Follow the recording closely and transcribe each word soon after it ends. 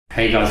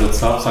Hey guys,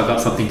 what's up? So I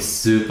got something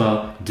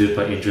super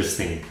duper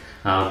interesting.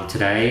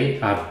 Today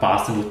I have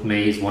Barsin with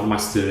me. He's one of my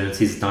students.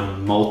 He's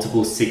done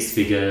multiple six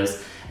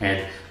figures,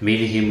 and me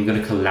and him, we're going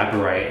to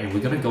collaborate and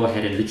we're going to go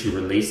ahead and literally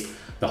release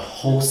the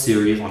whole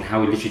series on how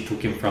we literally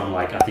took him from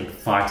like I think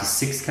 5 to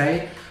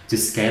 6K to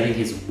scaling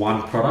his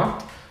one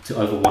product to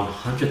over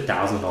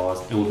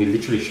 $100,000, and we'll be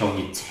literally showing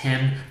you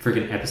 10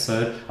 freaking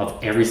episodes of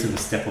every single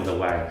step of the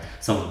way.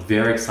 So I'm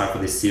very excited for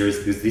this series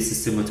because this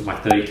is similar to my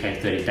 30K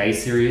in 30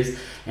 days series,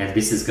 and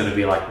this is going to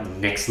be like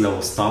next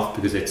level stuff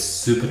because it's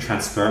super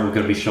transparent. We're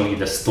going to be showing you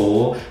the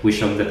store, we're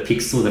showing the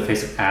pixel, the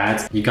Facebook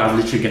ads. You guys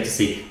literally get to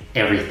see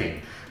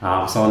everything. So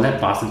I'll let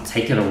Barsin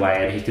take it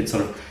away and he can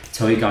sort of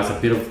tell you guys a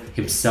bit of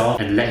himself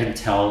and let him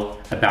tell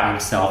about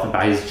himself,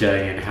 about his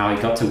journey and how he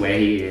got to where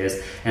he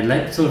is, and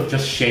let him sort of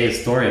just share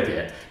his story a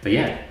bit. But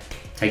yeah,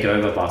 take it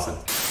over, Barsin.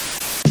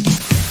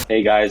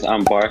 Hey guys,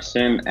 I'm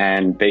Barsin,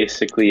 and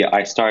basically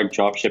I started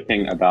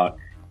dropshipping about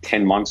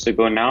 10 months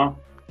ago now,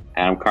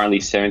 and I'm currently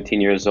 17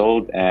 years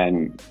old.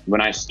 And when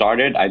I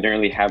started, I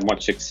didn't really have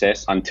much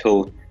success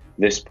until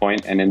this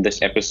point. And in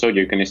this episode,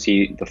 you're going to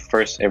see the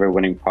first ever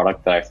winning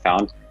product that I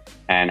found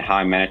and how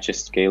I managed to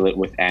scale it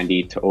with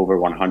Andy to over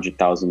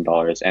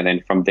 $100,000. And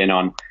then from then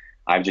on,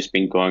 I've just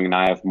been going, and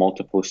I have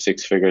multiple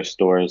six-figure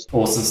stores.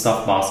 Awesome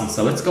stuff, Barsin.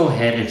 So let's go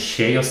ahead and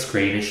share your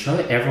screen and show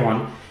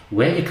everyone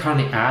where you're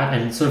currently at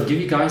and sort of give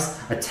you guys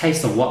a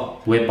taste of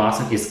where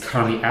Barsin is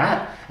currently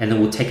at, and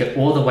then we'll take it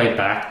all the way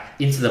back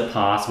into the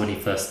past when he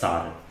first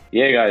started.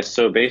 Yeah, guys.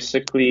 So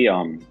basically,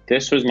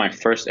 this was my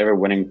first ever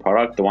winning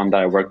product, the one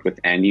that I worked with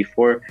Andy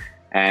for.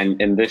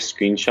 And in this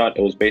screenshot,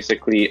 it was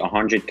basically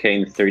 100K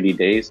in 30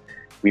 days.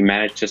 We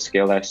managed to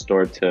scale that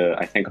store to,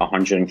 I think,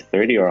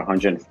 130 or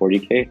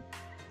 140K.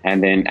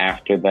 And then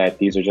after that,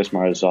 these are just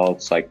my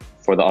results, like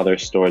for the other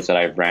stores that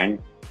I've ran.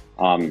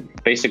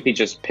 Basically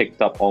just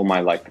picked up all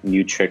my like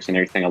new tricks and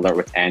everything I learned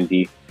with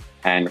Andy.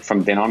 And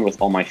from then on, with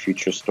all my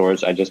future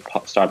stores, I just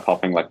started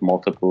popping like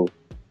multiple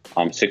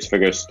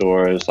six-figure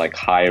stores, like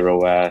high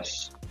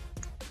ROAS.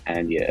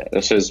 And yeah,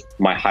 this is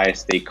my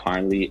highest day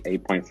currently,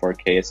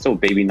 8.4K. It's still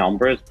baby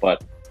numbers,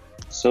 but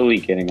slowly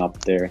getting up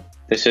there.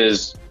 This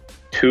is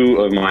two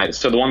of my,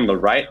 so the one on the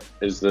right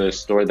is the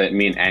store that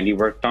me and Andy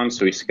worked on.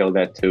 So we scaled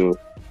that to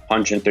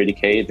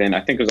 130K. Then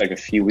I think it was like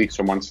a few weeks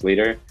or months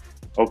later,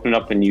 opened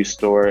up a new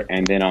store.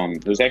 And then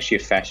it was actually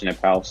a fashion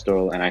apparel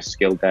store, and I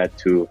scaled that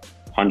to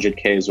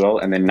 100K as well.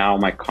 And then now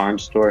my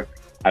current store,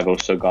 I've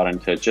also gotten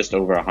to just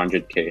over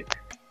 100K.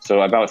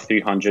 So about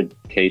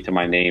 300K to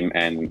my name,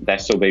 and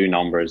that's still baby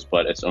numbers,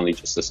 but it's only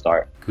just the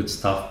start. Good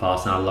stuff,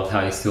 Barsin. I love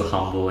how you're still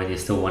humble and you're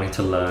still wanting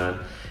to learn.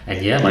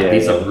 And yeah, like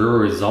these are real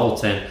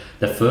results. And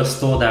the first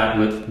store that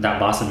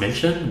Barsin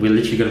mentioned, we're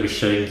literally going to be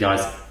showing you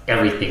guys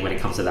everything when it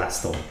comes to that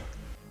store.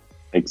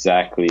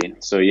 Exactly.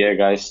 So yeah,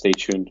 guys, stay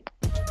tuned.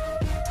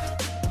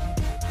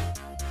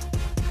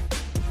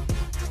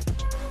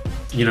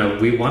 You know,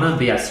 we want to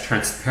be as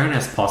transparent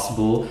as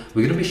possible.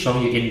 We're going to be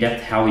showing you in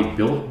depth how we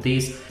built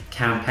these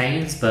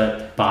campaigns,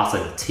 but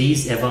Barsin,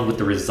 tease everyone with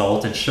the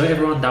results and show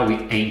everyone that we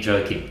ain't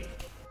joking.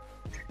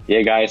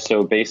 Yeah, guys,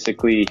 so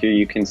basically here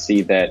you can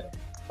see that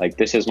like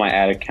this is my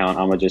ad account.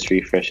 I'm gonna just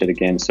refresh it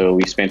again. So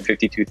we spent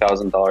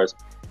 $52,000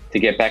 to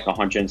get back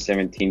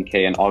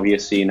 117K, and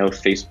obviously, you know,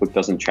 Facebook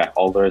doesn't track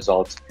all the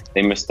results.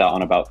 They missed out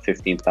on about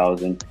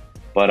 15,000.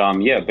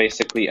 But yeah,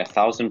 basically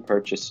 1,000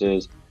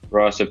 purchases,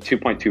 ROAS of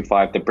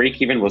 2.25. The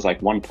break even was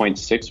like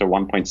 1.6 or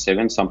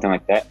 1.7, something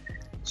like that.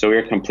 So we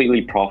were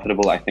completely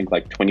profitable, I think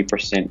like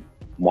 20%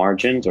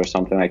 margins or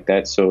something like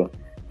that. So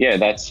yeah,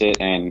 that's it.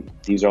 And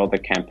these are all the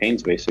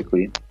campaigns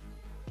basically.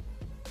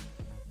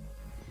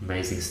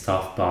 Amazing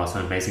stuff,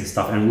 Barsin, amazing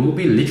stuff. And we'll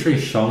be literally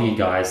showing you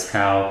guys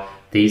how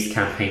these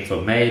campaigns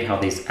were made, how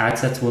these ad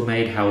sets were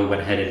made, how we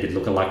went ahead and did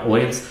lookalike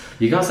audience.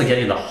 You guys are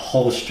getting the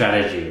whole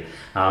strategy.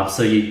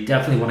 So you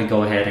definitely want to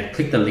go ahead and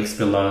click the links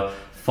below,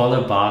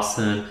 follow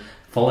Barsin,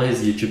 follow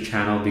his YouTube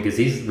channel because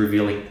he's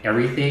revealing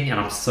everything, and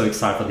I'm so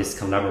excited for this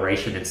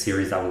collaboration and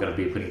series that we're going to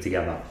be putting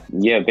together.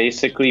 Yeah,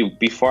 basically,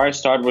 before I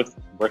started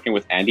working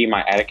with Andy,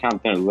 my ad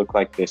account didn't look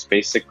like this.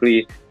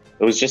 Basically,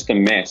 it was just a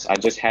mess. I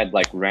just had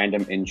like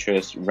random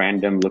interests,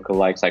 random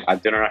lookalikes. Like I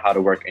didn't know how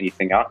to work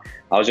anything out.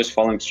 I was just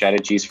following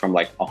strategies from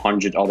like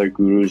 100 other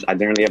gurus. I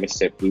didn't really have a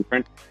set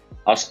blueprint.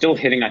 I was still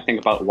hitting, I think,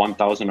 about $1,000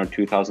 or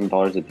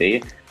 $2,000 a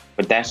day.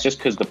 But that's just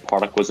because the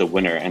product was a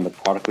winner and the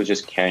product was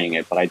just carrying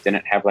it. But I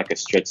didn't have like a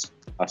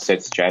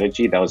set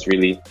strategy that was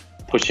really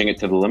pushing it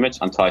to the limits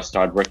until I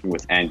started working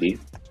with Andy.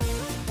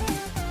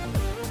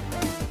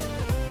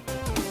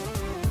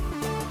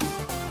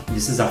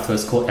 This is our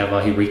first call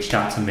ever. He reached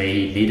out to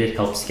me, he needed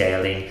help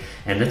scaling.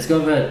 And let's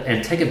go over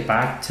and take it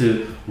back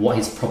to what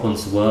his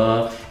problems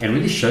were and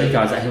really show you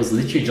guys that he was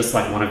literally just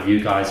like one of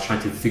you guys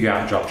trying to figure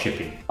out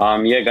dropshipping.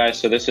 Yeah, guys,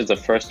 so this is the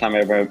first time I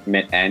ever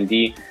met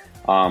Andy.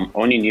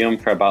 Only knew him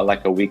for about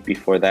like a week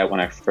before that when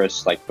I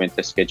first like went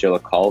to schedule a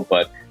call,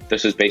 but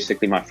this is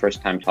basically my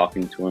first time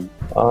talking to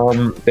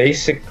him.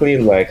 Basically,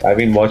 like I've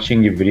been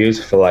watching your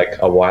videos for like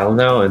a while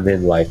now, and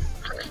then like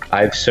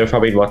I've so far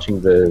been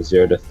watching the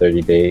 0 to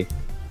 30 day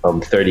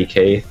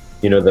 30K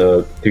you know,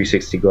 the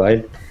 360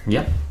 glide.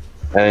 Yep.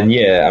 And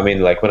yeah, I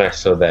mean, like when I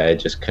saw that, it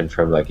just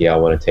confirmed like, yeah, I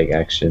want to take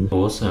action.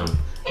 Awesome.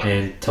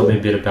 And tell me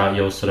a bit about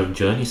your sort of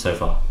journey so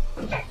far.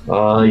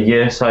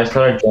 Yeah, so I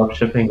started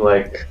dropshipping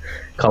like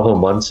a couple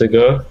months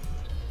ago.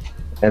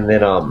 And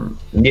then,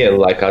 yeah,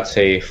 like I'd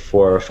say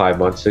 4 or 5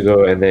 months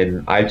ago. And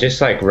then I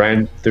just like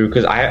ran through,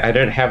 because I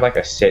don't have like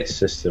a set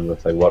system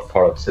with like what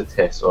products to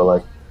test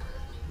or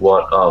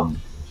what,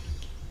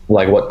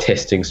 what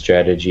testing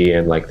strategy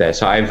and like that.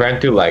 So I ran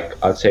through like,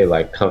 I'd say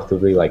like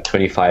comfortably like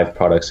 25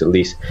 products at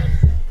least.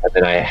 And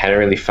then I hadn't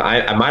really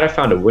found, I might have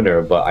found a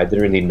winner, but I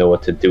didn't really know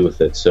what to do with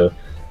it. So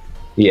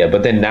yeah,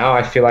 but then now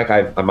I feel like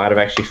I might have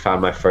actually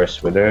found my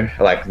first winner,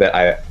 like that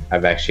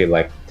I've actually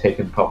like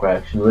taken proper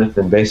action with.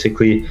 And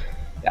basically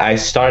I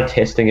started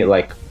testing it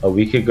like a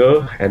week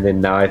ago, and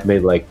then now I've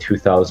made like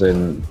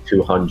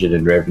 2,200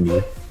 in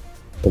revenue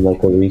in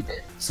like a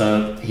week.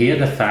 So here are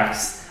the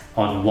facts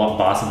on what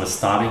Barsin was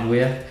starting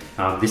with.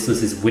 This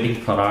was his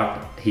winning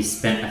product. He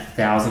spent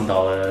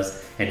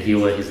 $1,000, and here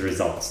were his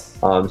results.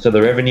 So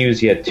the revenues,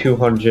 he had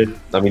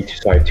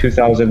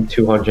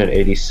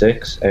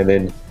 2,286, and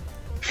then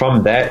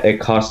from that it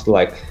cost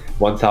like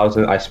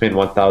 1,000. I spent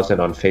 1,000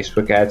 on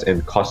Facebook ads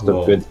and cost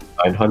of goods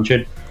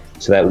 900.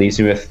 So that leaves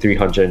me with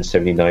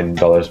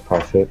 $379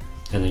 profit.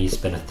 And then you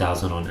spend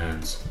 1,000 on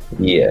ads.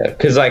 Yeah,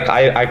 because like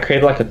I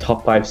created like a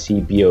top 5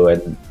 CBO,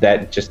 and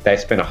that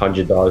spent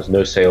 $100,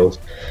 no sales.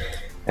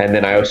 And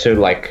then I also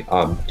like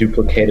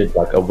duplicated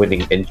like a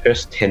winning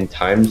interest 10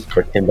 times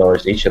for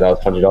 $10 each, so that was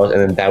 $100, and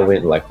then that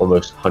went like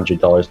almost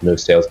 $100, no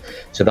sales.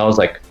 So that was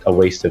like a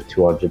waste of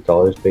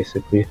 $200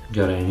 basically.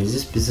 Got it. And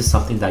is this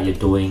something that you're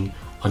doing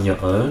on your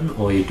own,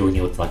 or you're doing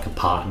it with like a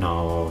partner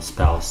or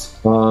spouse?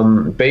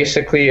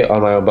 Basically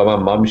on my own, but my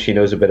mom, she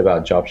knows a bit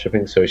about drop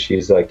shipping, so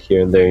she's like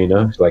here and there, you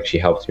know, like she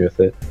helps me with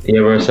it.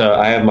 Yeah, bro, so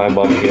I have my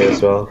mom here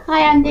as well.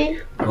 Hi,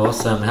 Andy.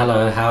 Awesome.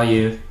 Hello, how are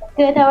you?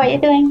 Good, how are you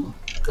doing?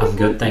 I'm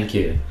good, thank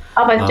you.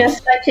 I was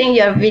just watching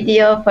your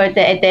video for the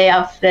day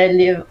after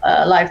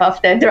life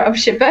after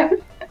dropshipper.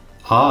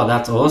 Oh,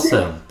 that's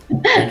awesome.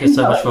 Thank you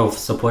so much for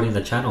supporting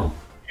the channel.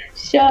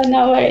 Sure,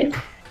 no worries.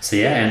 So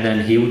yeah, and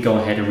then he would go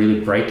ahead and really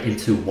break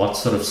into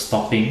what's sort of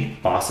stopping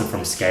Barsin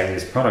from scaling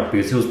his product,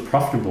 because he was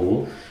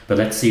profitable, but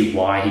let's see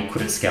why he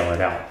couldn't scale it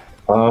out.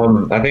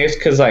 I think it's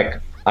because like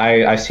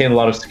I've seen a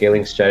lot of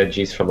scaling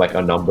strategies from like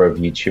a number of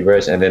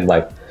YouTubers, and then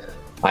like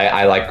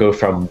I like go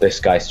from this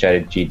guy's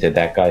strategy to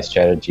that guy's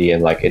strategy,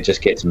 and like it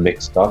just gets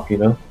mixed up, you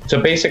know? So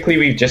basically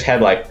we've just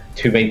had like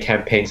 2 main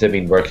campaigns that have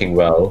been working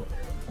well,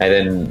 and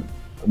then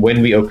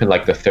when we opened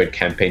like the 3rd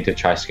campaign to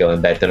try scale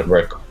and that didn't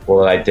work,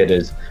 what I did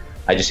is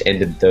I just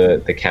ended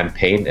the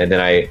campaign, and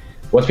then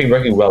what's been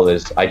working well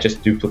is I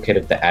just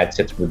duplicated the ad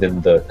sets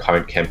within the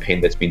current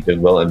campaign that's been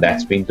doing well, and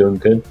that's been doing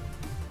good.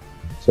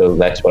 So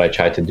that's what I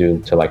tried to do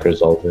to like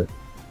resolve it.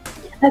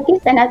 Okay,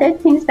 so another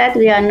thing is that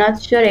we are not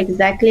sure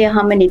exactly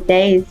how many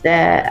days,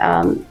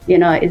 you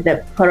know, is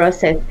the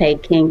process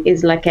taking.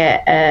 Is like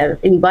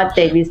in what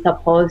day we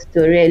supposed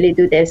to really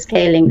do the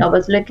scaling. I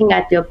was looking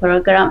at your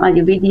program or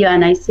your video,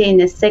 and I see in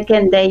the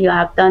 2nd day you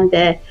have done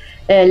the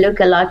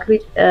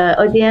lookalike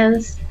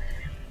audience.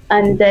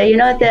 And you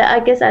know, I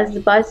guess as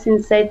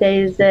Barsin said,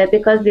 there is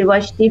because we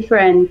watch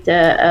different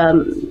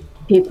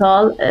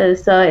people,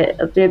 so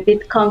we're a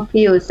bit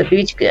confused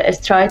which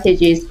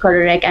strategy is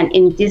correct, and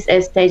in this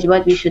stage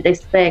what we should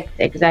expect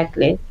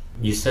exactly.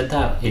 You said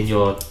that in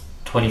your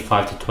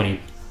 25 to 20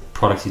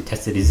 products you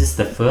tested, is this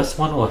the first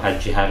one, or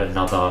had you had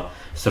another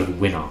sort of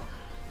winner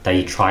that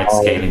you tried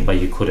scaling but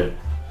you couldn't?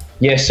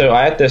 Yeah, so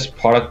I had this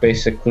product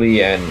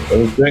basically, and it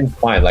was doing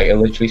fine. Like, I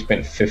literally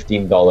spent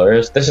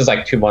 $15. This is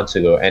like 2 months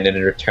ago, and then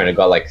in return, I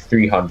got like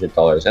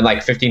 $300. And like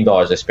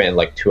 $15 I spent in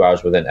like 2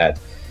 hours with an ad.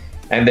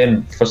 And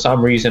then for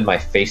some reason, my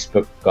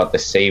Facebook got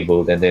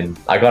disabled, and then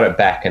I got it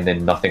back, and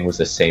then nothing was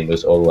the same. It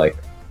was all like,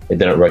 it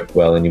didn't work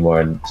well anymore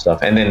and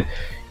stuff. And then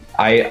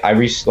I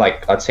reached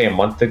like, I'd say a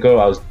month ago,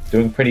 I was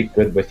doing pretty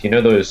good with, you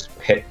know, those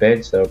pet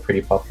beds that were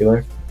pretty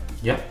popular?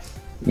 Yep.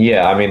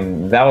 Yeah, I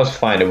mean, that was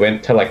fine. It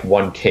went to like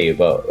 1K,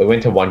 but it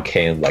went to 1K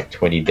in like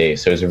 20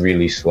 days. So it was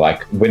really slow.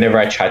 Like, whenever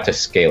I tried to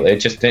scale, it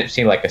just didn't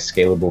seem like a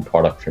scalable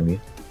product for me.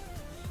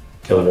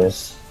 So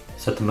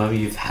at the moment,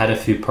 you've had a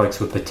few products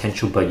with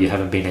potential, but you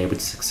haven't been able to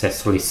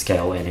successfully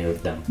scale any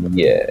of them.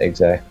 Yeah,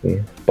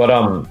 exactly. But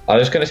I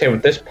was gonna say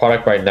with this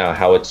product right now,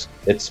 how it's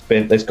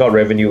got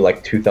revenue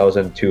like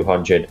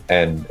 2,200,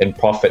 and in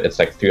profit it's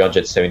like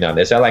 379.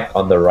 Is that like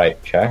on the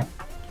right track?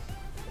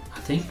 I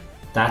think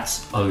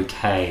that's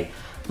okay.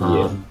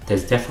 Yeah.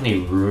 There's definitely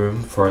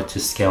room for it to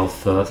scale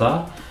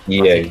further.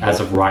 Yeah, I think as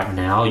of right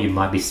now, you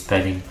might be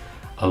spending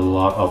a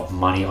lot of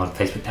money on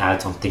Facebook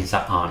ads on things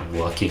that aren't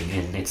working,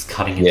 and it's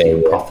cutting into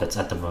your profits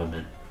at the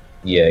moment.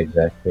 Yeah,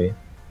 exactly.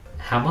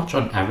 How much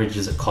on average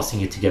is it costing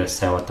you to get a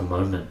sale at the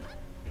moment?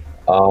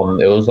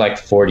 It was like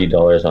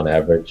 $40 on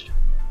average.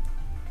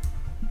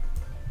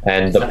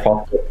 And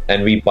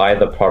and we buy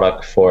the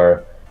product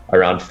for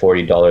around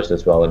 $40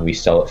 as well, and we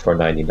sell it for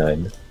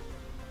 $99.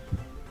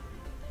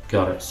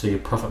 Got it. So your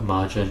profit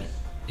margin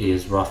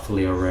is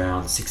roughly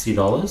around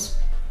 $60?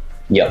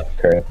 Yep,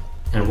 correct.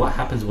 And what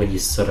happens when you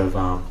sort of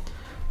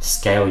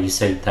scale? You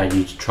said that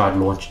you tried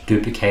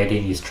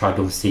duplicating, you tried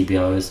doing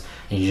CBOs,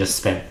 and you just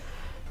spent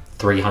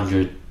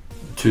 $300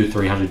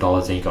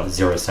 and you got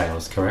 0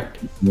 sales, correct?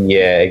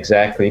 Yeah,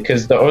 exactly.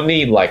 Because the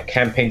only like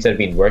campaigns that have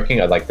been working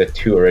are like the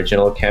 2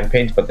 original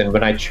campaigns. But then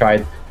when I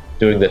tried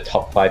doing the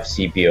top 5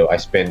 CBO, I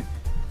spent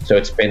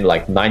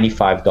like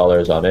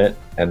 $95 on it,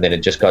 and then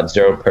it just got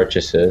 0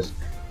 purchases.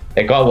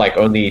 It got like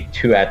only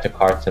 2 add to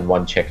carts and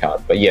 1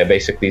 checkout. But yeah,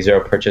 basically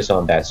 0 purchase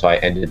on that. So I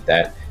ended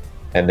that,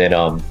 and then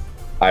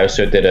I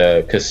also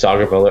did because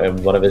Sagar Miller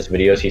in one of his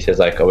videos, he says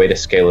like a way to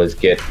scale is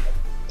get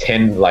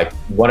 10, like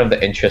one of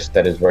the interests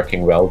that is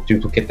working well,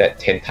 duplicate that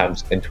 10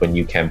 times into a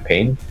new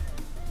campaign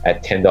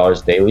at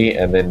 $10 daily.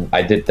 And then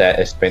I did that.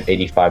 I spent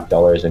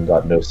 $85 and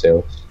got no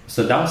sales.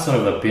 So that was sort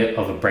of a bit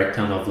of a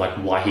breakdown of like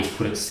why he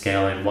couldn't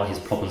scale and what his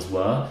problems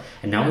were.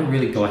 And now we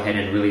really go ahead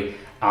and really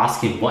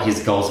ask him what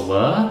his goals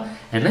were.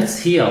 And let's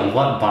hear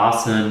what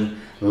Barsin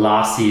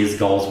last year's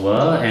goals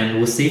were, and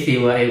we'll see if he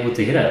were able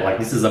to hit it. Like,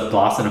 this is a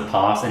blast and a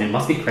pass, and it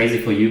must be crazy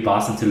for you,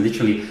 Barsin, to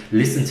literally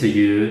listen to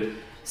you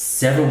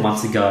several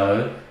months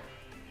ago,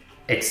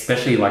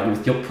 especially like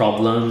with your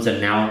problems,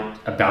 and now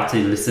about to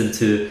listen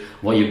to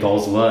what your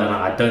goals were. And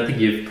I don't think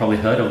you've probably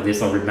heard of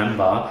this or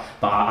remember,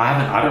 but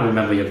I don't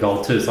remember your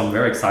goal too, so I'm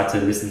very excited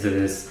to listen to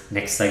this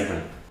next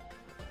segment.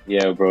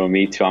 Yeah, bro,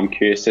 me too. I'm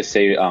curious to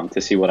see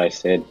what I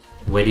said.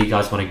 Where do you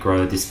guys want to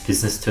grow this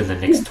business to in the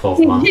next 12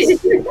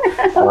 months?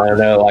 I don't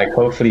know, like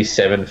hopefully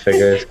 7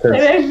 figures. Got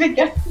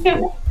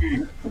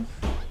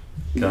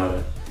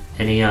it.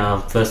 Any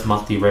first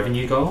monthly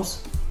revenue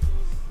goals?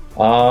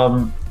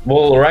 Well,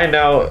 right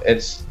now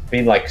it's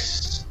been like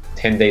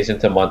 10 days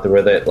into a month.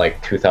 We're at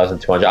like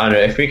 2,200. I don't know,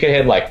 if we could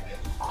hit like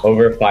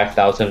over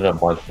 5,000 in a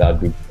month,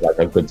 that'd be like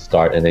a good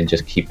start, and then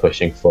just keep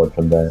pushing forward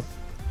from there.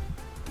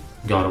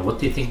 Got it. What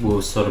do you think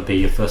will sort of be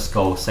your first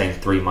goal, say in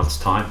 3 months'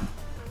 time?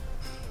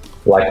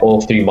 Like all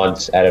 3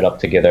 months added up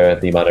together,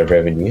 the amount of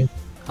revenue.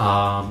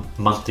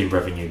 Monthly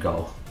revenue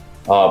goal.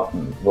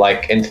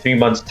 Like in 3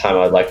 months' time,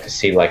 I'd like to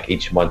see like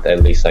each month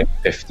at least like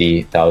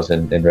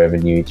 50,000 in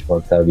revenue each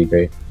month. That would be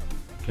great.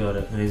 Got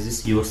it. And is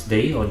this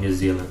USD or New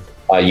Zealand?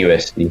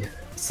 USD.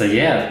 So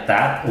yeah,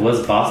 that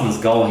was Barsin's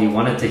goal. He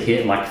wanted to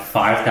hit like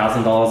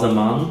 $5,000 a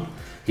month.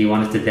 He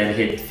wanted to then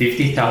hit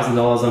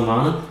 $50,000 a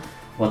month.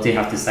 What do you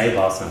have to say,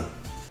 Barsin?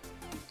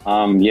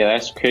 Yeah,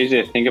 that's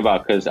crazy to think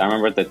about, because I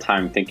remember at the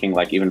time thinking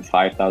like even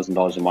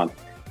 $5,000 a month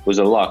was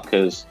a lot,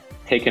 because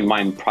take in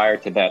mind prior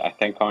to that, I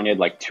think I only had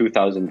like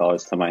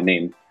 $2,000 to my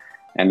name.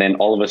 And then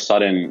all of a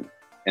sudden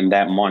in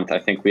that month, I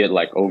think we had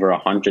like over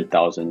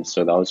 100,000.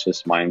 So that was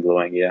just mind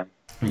blowing. Yeah.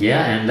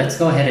 Yeah. And let's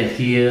go ahead and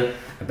hear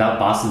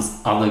about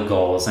Barsin's other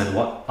goals and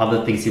what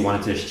other things he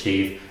wanted to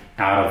achieve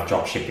out of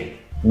dropshipping.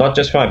 Not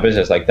just for my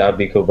business, like that would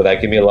be cool, but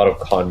that give me a lot of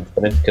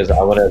confidence, because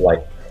I want to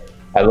like,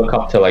 I look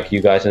up to like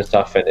you guys and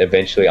stuff, and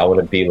eventually I want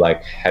to be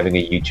like having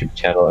a YouTube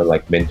channel and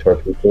like mentor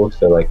people.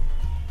 So like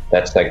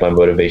that's like my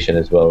motivation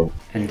as well.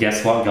 And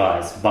guess what,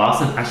 guys?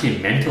 Barsin actually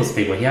mentors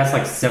people. He has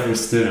like several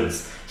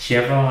students.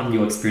 Share everyone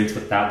your experience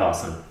with that,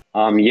 Barsin.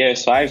 Yeah,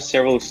 so I have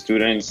several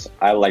students.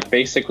 I like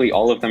basically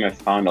all of them have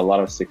found a lot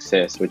of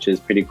success, which is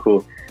pretty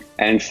cool.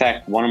 And in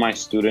fact, one of my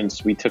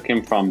students, we took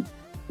him from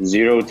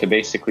 0 to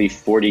basically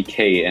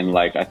 40K in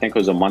like, I think it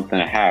was a month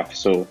and a half.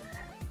 So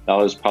that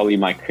was probably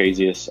my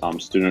craziest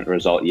student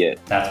result yet.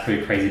 That's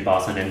pretty crazy,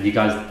 Barsin. And you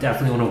guys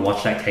definitely want to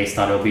watch that case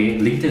study. It'll be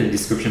linked in the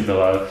description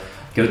below.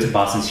 Go to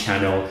Barsin's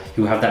channel.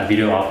 He'll have that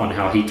video up on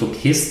how he took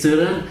his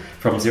student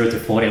from 0 to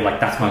 40. Like,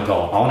 that's my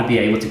goal. I want to be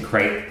able to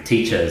create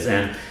teachers.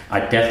 And I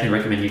definitely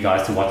recommend you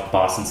guys to watch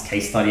Barsin's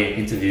case study and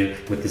interview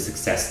with the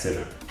success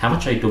student. How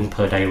much are you doing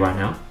per day right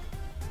now?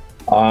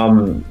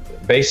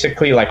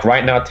 Basically, like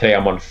right now, today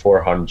I'm on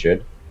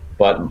 400.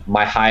 But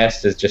my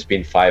highest has just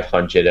been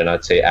 500, and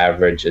I'd say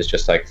average is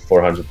just like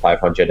 400,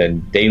 500.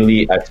 And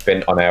daily, I've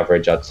spent on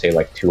average, I'd say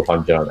like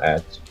 200 on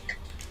ads.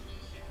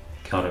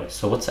 Got it.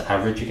 So what's the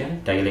average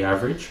again? Daily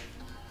average?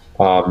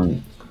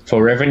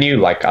 For revenue,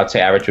 like I'd say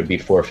average would be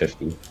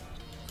 450.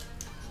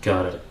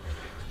 Got it.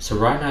 So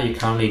right now you're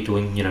currently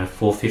doing,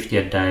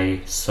 $450 a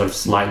day, sort of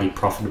slightly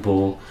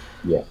profitable.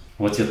 Yeah.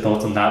 What's your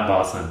thoughts on that,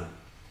 Barsin?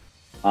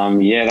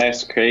 Yeah,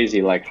 that's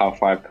crazy. Like how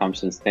far I've come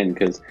since then,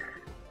 because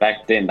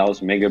back then, that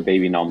was mega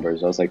baby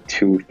numbers. I was like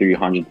 200,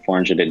 300,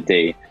 400 a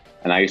day.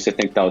 And I used to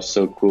think that was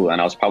so cool. And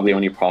I was probably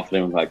only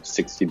profiting like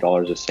 $60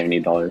 or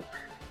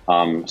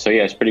 $70. So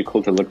yeah, it's pretty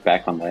cool to look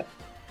back on that.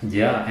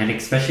 Yeah, and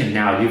especially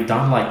now, you've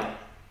done like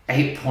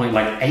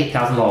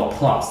 $8,000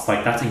 plus.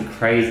 Like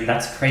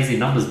that's crazy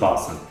numbers,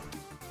 Barsin.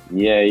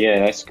 Yeah,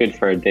 that's good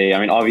for a day. I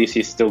mean,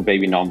 obviously still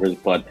baby numbers,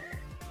 but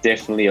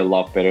definitely a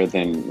lot better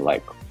than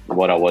like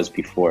what I was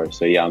before.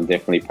 So yeah, I'm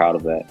definitely proud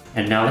of that.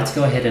 And now let's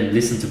go ahead and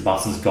listen to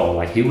Barsin's goal.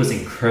 Like he was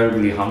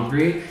incredibly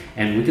hungry,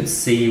 and we could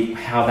see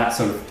how that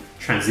sort of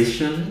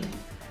transitioned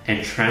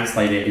and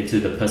translated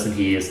into the person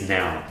he is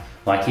now.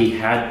 Like he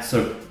had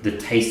sort of the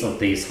taste of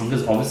these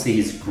hungers. Obviously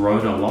he's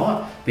grown a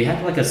lot, but he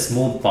had like a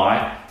small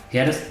bite. He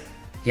had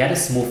a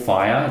small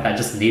fire that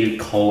just needed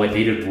coal and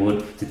needed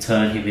wood to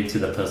turn him into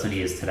the person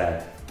he is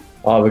today.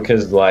 Oh,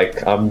 because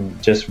like I'm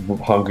just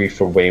hungry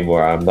for way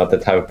more. I'm not the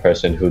type of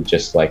person who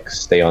just like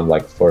stay on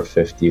like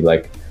 450.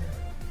 Like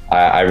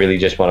I really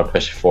just want to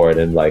push forward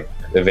and like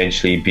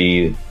eventually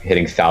be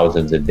hitting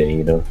thousands a day,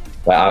 you know?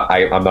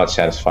 Like I'm not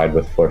satisfied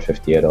with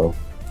 450 at all.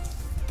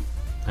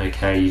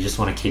 Okay, you just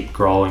want to keep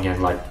growing,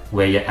 and like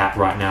where you're at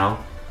right now,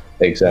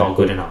 Exactly. not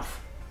good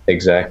enough.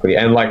 Exactly.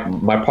 And like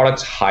my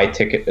product's high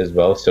ticket as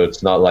well, so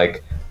it's not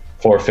like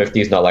 450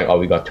 is not like, oh,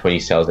 we got 20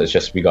 sales. It's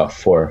just we got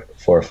four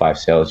or five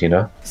sales, you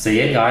know? So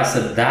yeah, guys,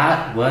 so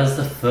that was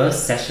the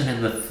first session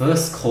and the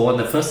first call and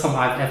the first time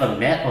I've ever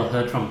met or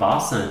heard from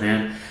Barsin.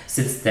 And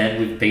since then,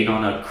 we've been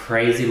on a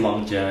crazy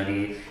long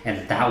journey,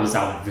 and that was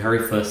our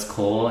very first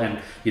call. And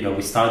you know,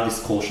 we started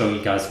this call showing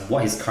you guys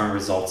what his current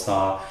results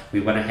are.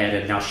 We went ahead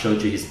and now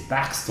showed you his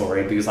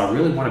backstory, because I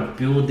really want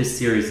to build this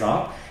series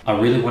up. I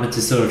really wanted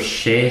to sort of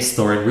share his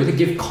story and really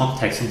give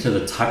context into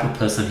the type of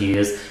person he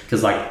is.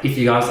 Because like, if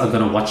you guys are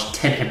going to watch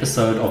 10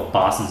 episodes of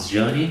Barsin's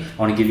journey,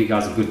 I want to give you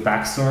guys a good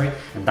backstory.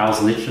 And that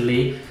was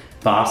literally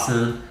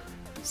Barsin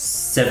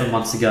 7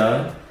 months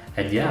ago.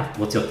 And yeah,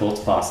 what's your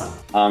thoughts, Barsin?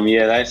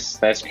 Yeah,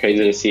 that's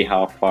crazy to see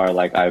how far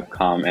like I've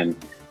come and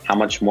how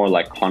much more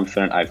like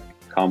confident I've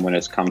come when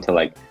it's come to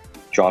like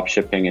drop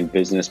shipping and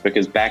business.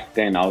 Because back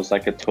then I was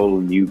like a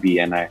total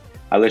newbie, and I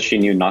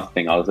literally knew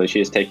nothing. I was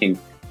literally just taking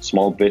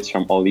small bits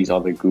from all these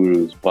other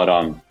gurus. But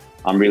I'm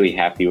really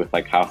happy with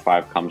like how far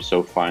I've come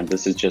so far, and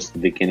this is just the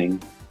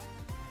beginning.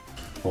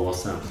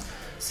 Awesome.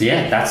 So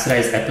yeah, that's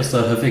today's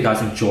episode. Hopefully you guys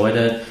enjoyed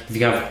it. If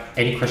you have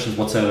any questions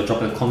whatsoever,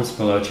 drop in the comments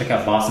below. Check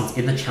out Barsin's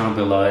in the channel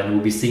below, and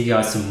we'll be seeing you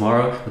guys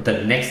tomorrow with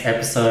the next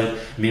episode.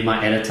 Me and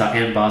my editor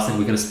and Barsin,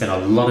 we're going to spend a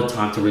lot of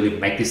time to really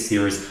make this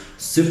series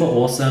super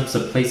awesome.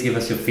 So please give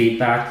us your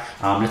feedback.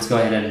 Let's go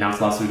ahead and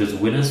announce last video's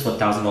winners for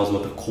 $1,000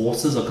 worth of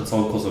courses or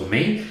consulting course with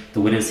me.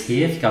 The winner's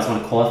here. If you guys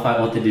want to qualify,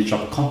 all to do,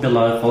 drop a comment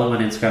below, follow me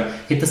on Instagram,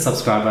 hit the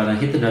subscribe button,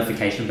 hit the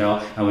notification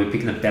bell, and we're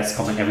picking the best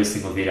comment every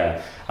single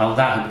video. Other than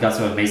that, I hope you guys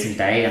have an amazing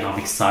day, and I'm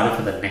excited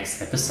for the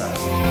next episode.